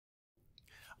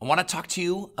I want to talk to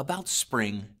you about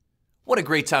spring. What a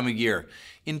great time of year.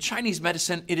 In Chinese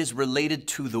medicine, it is related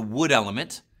to the wood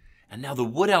element. And now the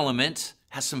wood element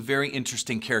has some very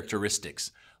interesting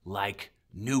characteristics, like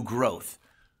new growth,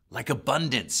 like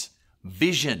abundance,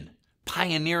 vision,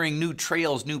 pioneering new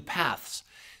trails, new paths.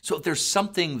 So if there's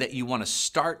something that you want to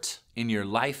start in your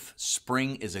life,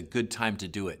 spring is a good time to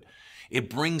do it. It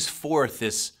brings forth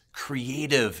this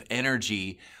creative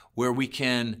energy where we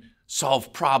can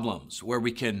solve problems, where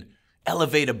we can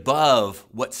elevate above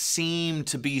what seemed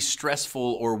to be stressful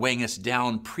or weighing us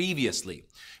down previously.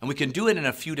 And we can do it in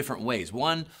a few different ways.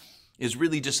 One is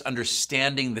really just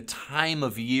understanding the time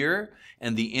of year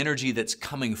and the energy that's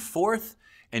coming forth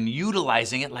and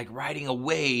utilizing it like riding a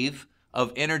wave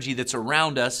of energy that's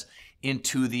around us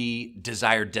into the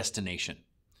desired destination.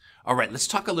 All right, let's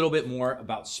talk a little bit more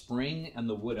about spring and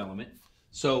the wood element.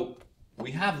 So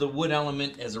we have the wood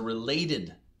element as a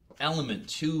related element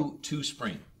to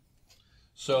spring.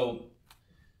 So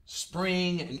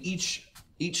spring and each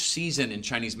season in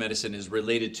Chinese medicine is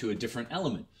related to a different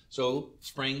element. So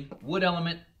spring, wood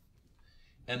element,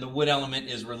 and the wood element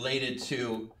is related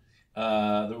to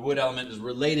the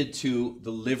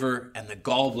liver and the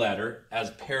gallbladder as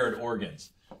paired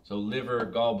organs. So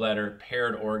liver, gallbladder,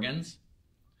 paired organs.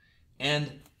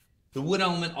 And the wood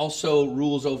element also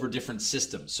rules over different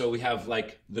systems. So we have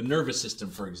like the nervous system,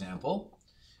 for example.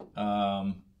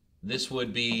 This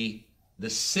would be the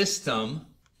system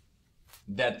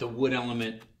that the wood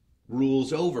element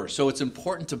rules over. So it's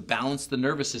important to balance the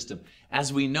nervous system.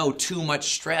 As we know, too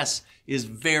much stress is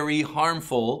very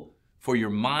harmful for your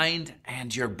mind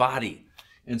and your body.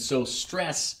 And so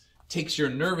stress takes your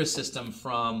nervous system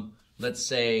from, let's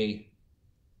say,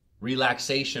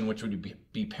 relaxation, which would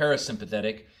be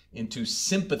parasympathetic, into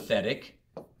sympathetic,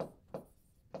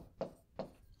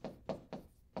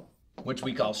 which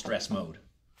we call stress mode.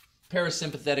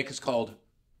 Parasympathetic is called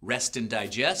rest and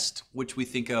digest, which we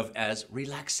think of as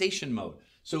relaxation mode.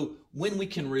 So when we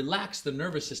can relax the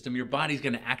nervous system, your body's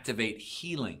going to activate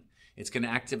healing. It's going to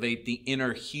activate the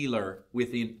inner healer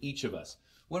within each of us.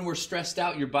 When we're stressed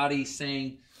out, your body's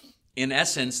saying, in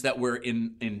essence, that we're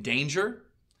in danger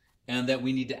and that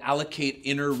we need to allocate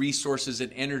inner resources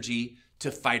and energy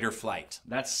to fight or flight.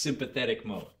 That's sympathetic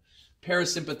mode.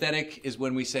 Parasympathetic is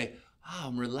when we say,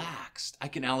 I'm relaxed. I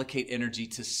can allocate energy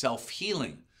to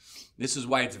self-healing. This is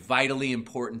why it's vitally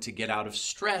important to get out of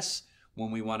stress when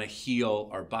we want to heal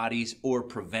our bodies or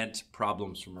prevent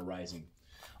problems from arising.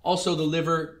 Also, the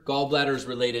liver, gallbladder is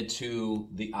related to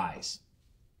the eyes.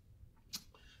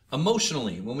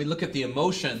 Emotionally, when we look at the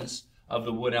emotions of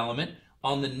the wood element,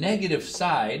 on the negative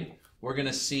side, we're going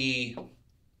to see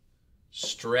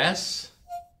stress,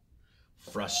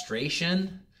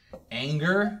 frustration,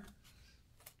 anger,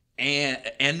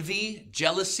 envy,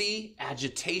 jealousy,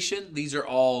 agitation. These are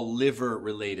all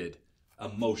liver-related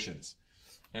emotions.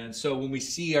 And so when we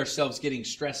see ourselves getting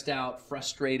stressed out,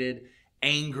 frustrated,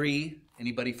 angry,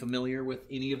 anybody familiar with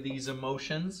any of these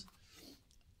emotions?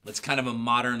 It's kind of a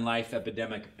modern life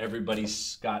epidemic.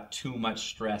 Everybody's got too much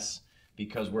stress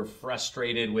because we're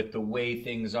frustrated with the way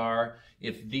things are.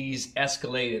 If these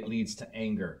escalate, it leads to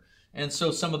anger. And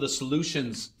so some of the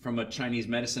solutions from a Chinese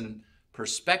medicine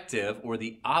perspective, or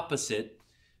the opposite,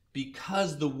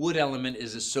 because the wood element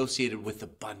is associated with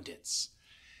abundance.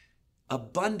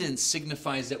 Abundance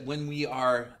signifies that when we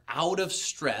are out of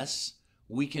stress,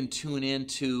 we can tune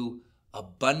into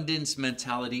abundance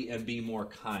mentality and be more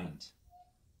kind.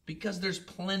 Because there's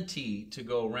plenty to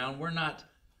go around. We're not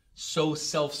so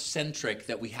self-centric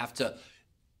that we have to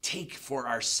take for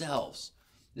ourselves.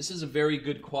 This is a very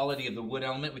good quality of the wood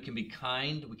element. We can be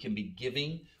kind, we can be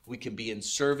giving, we can be in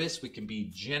service, we can be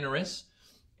generous.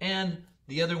 And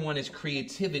the other one is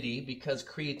creativity, because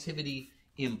creativity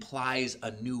implies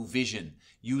a new vision,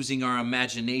 using our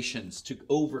imaginations to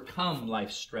overcome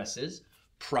life's stresses,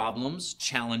 problems,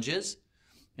 challenges.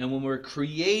 And when we're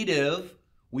creative,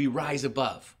 we rise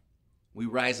above. We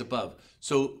rise above.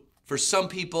 So for some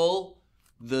people,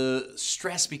 the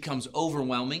stress becomes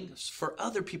overwhelming. For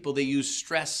other people, they use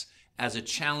stress as a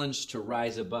challenge to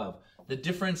rise above. The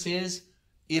difference is,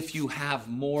 if you have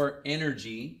more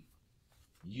energy,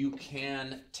 you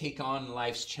can take on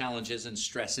life's challenges and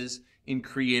stresses in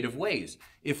creative ways.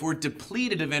 If we're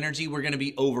depleted of energy, we're going to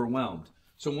be overwhelmed.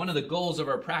 So one of the goals of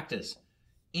our practice,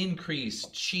 increase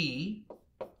qi,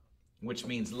 which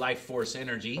means life force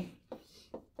energy.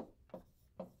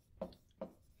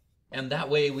 And that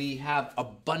way we have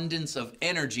abundance of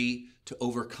energy to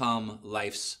overcome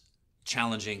life's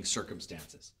challenging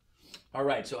circumstances. All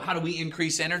right, so how do we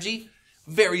increase energy?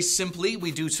 Very simply,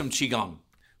 we do some QiGong.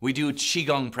 We do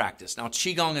QiGong practice. Now,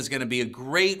 QiGong is going to be a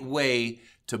great way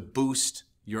to boost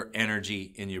your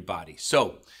energy in your body.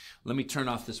 So let me turn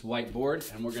off this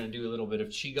whiteboard and we're going to do a little bit of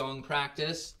QiGong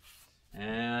practice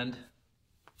and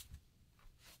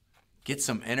get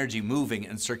some energy moving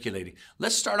and circulating.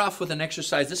 Let's start off with an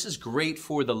exercise. This is great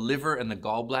for the liver and the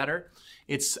gallbladder.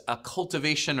 It's a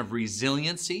cultivation of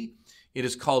resiliency. It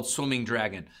is called swimming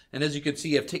dragon. And as you can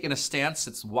see, I've taken a stance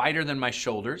that's wider than my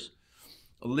shoulders.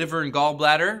 Liver and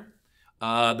gallbladder,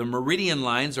 the meridian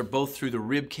lines are both through the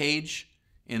rib cage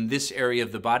in this area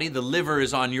of the body. The liver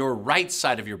is on your right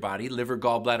side of your body. Liver,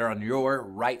 gallbladder on your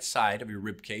right side of your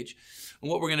rib cage.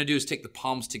 And what we're going to do is take the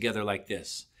palms together like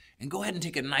this. And go ahead and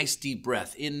take a nice deep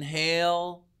breath.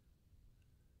 Inhale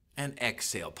and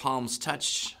exhale. Palms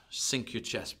touch, sink your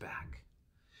chest back.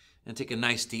 And take a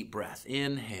nice deep breath.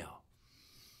 Inhale.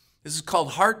 This is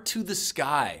called heart to the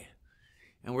sky.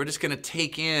 And we're just going to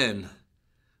take in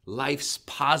life's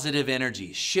positive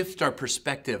energy, shift our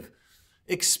perspective,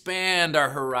 expand our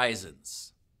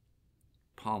horizons.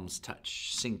 Palms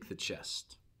touch, sink the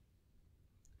chest.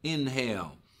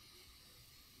 Inhale.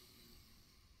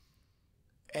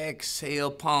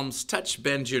 Exhale, palms touch,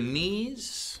 bend your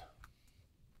knees.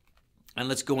 And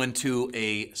let's go into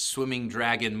a swimming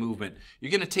dragon movement.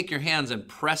 You're going to take your hands and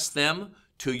press them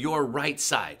to your right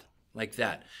side, like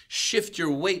that. Shift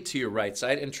your weight to your right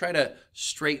side and try to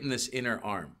straighten this inner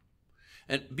arm.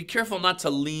 And be careful not to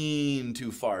lean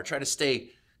too far. Try to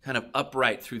stay kind of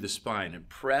upright through the spine and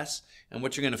press. And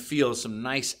what you're going to feel is some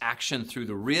nice action through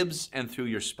the ribs and through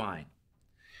your spine.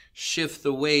 Shift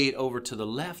the weight over to the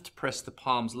left, press the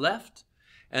palms left.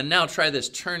 And now try this,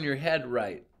 turn your head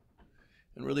right.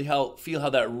 And really feel how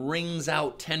that wrings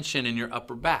out tension in your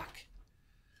upper back.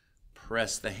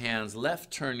 Press the hands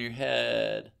left, turn your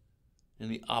head in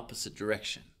the opposite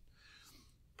direction.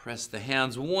 Press the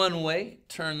hands one way,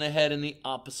 turn the head in the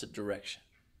opposite direction.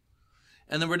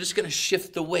 And then we're just going to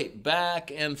shift the weight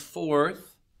back and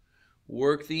forth.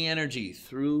 Work the energy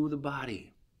through the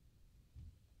body.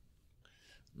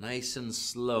 Nice and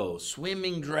slow.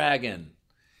 Swimming dragon.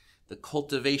 The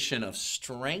cultivation of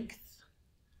strength,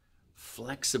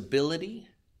 flexibility,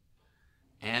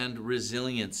 and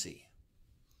resiliency.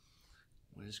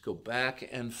 We'll just go back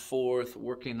and forth,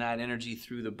 working that energy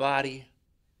through the body.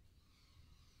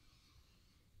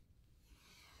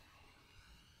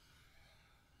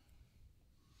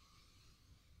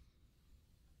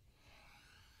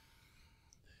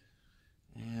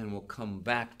 And we'll come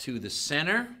back to the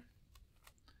center.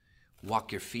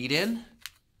 Walk your feet in.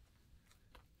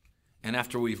 And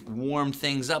after we've warmed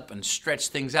things up and stretched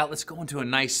things out, let's go into a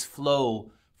nice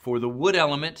flow for the wood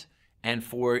element and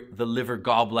for the liver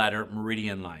gallbladder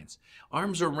meridian lines.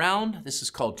 Arms around. This is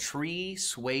called tree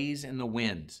sways in the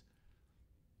wind.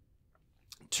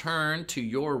 Turn to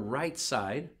your right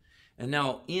side. And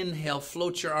now inhale,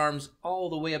 float your arms all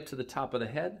the way up to the top of the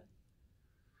head.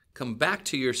 Come back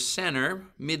to your center,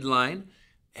 midline.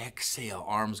 Exhale,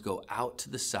 arms go out to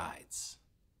the sides.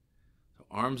 So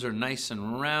arms are nice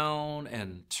and round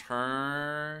and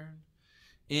turn.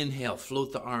 Inhale,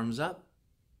 float the arms up.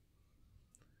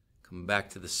 Come back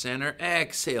to the center.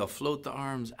 Exhale, float the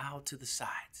arms out to the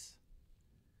sides.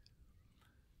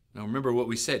 Now remember what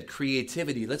we said,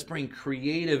 creativity. Let's bring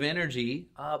creative energy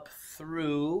up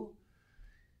through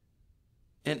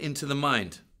and into the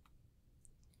mind.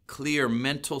 Clear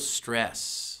mental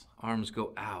stress. Arms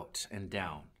go out and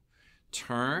down.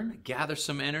 Turn, gather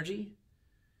some energy.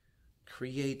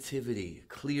 Creativity,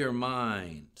 clear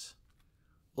mind.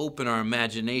 Open our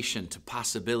imagination to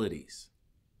possibilities.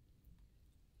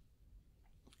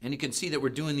 And you can see that we're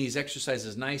doing these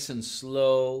exercises nice and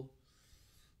slow.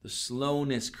 The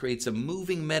slowness creates a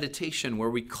moving meditation where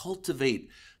we cultivate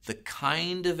the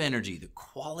kind of energy, the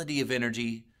quality of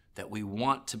energy that we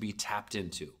want to be tapped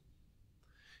into.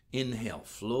 Inhale,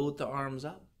 float the arms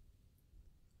up.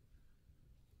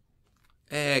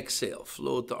 Exhale,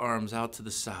 float the arms out to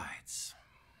the sides.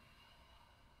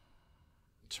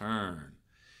 Turn.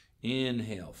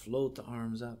 Inhale, float the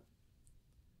arms up.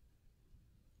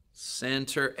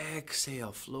 Center,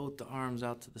 exhale, float the arms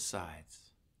out to the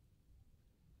sides.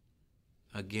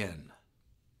 Again,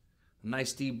 a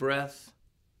nice deep breath.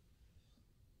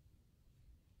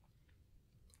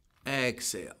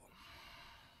 Exhale.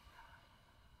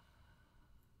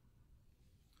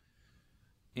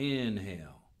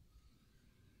 Inhale.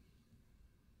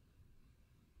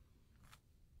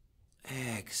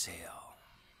 Exhale.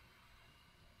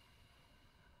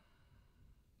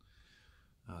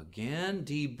 Again,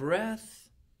 deep breath.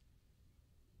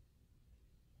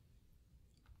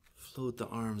 Float the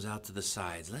arms out to the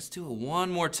sides. Let's do it one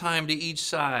more time to each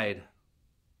side.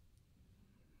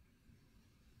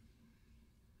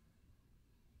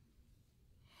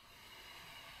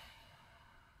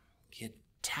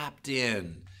 tapped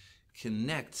in.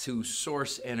 Connect to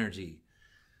source energy.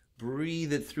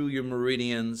 Breathe it through your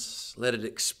meridians. Let it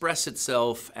express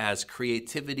itself as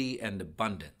creativity and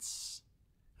abundance.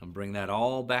 And bring that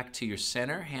all back to your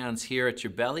center. Hands here at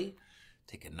your belly.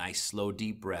 Take a nice, slow,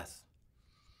 deep breath.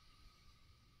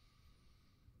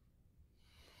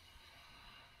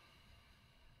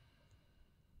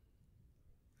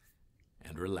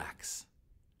 And relax.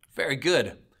 Very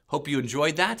good. Hope you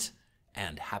enjoyed that,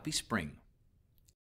 and happy spring.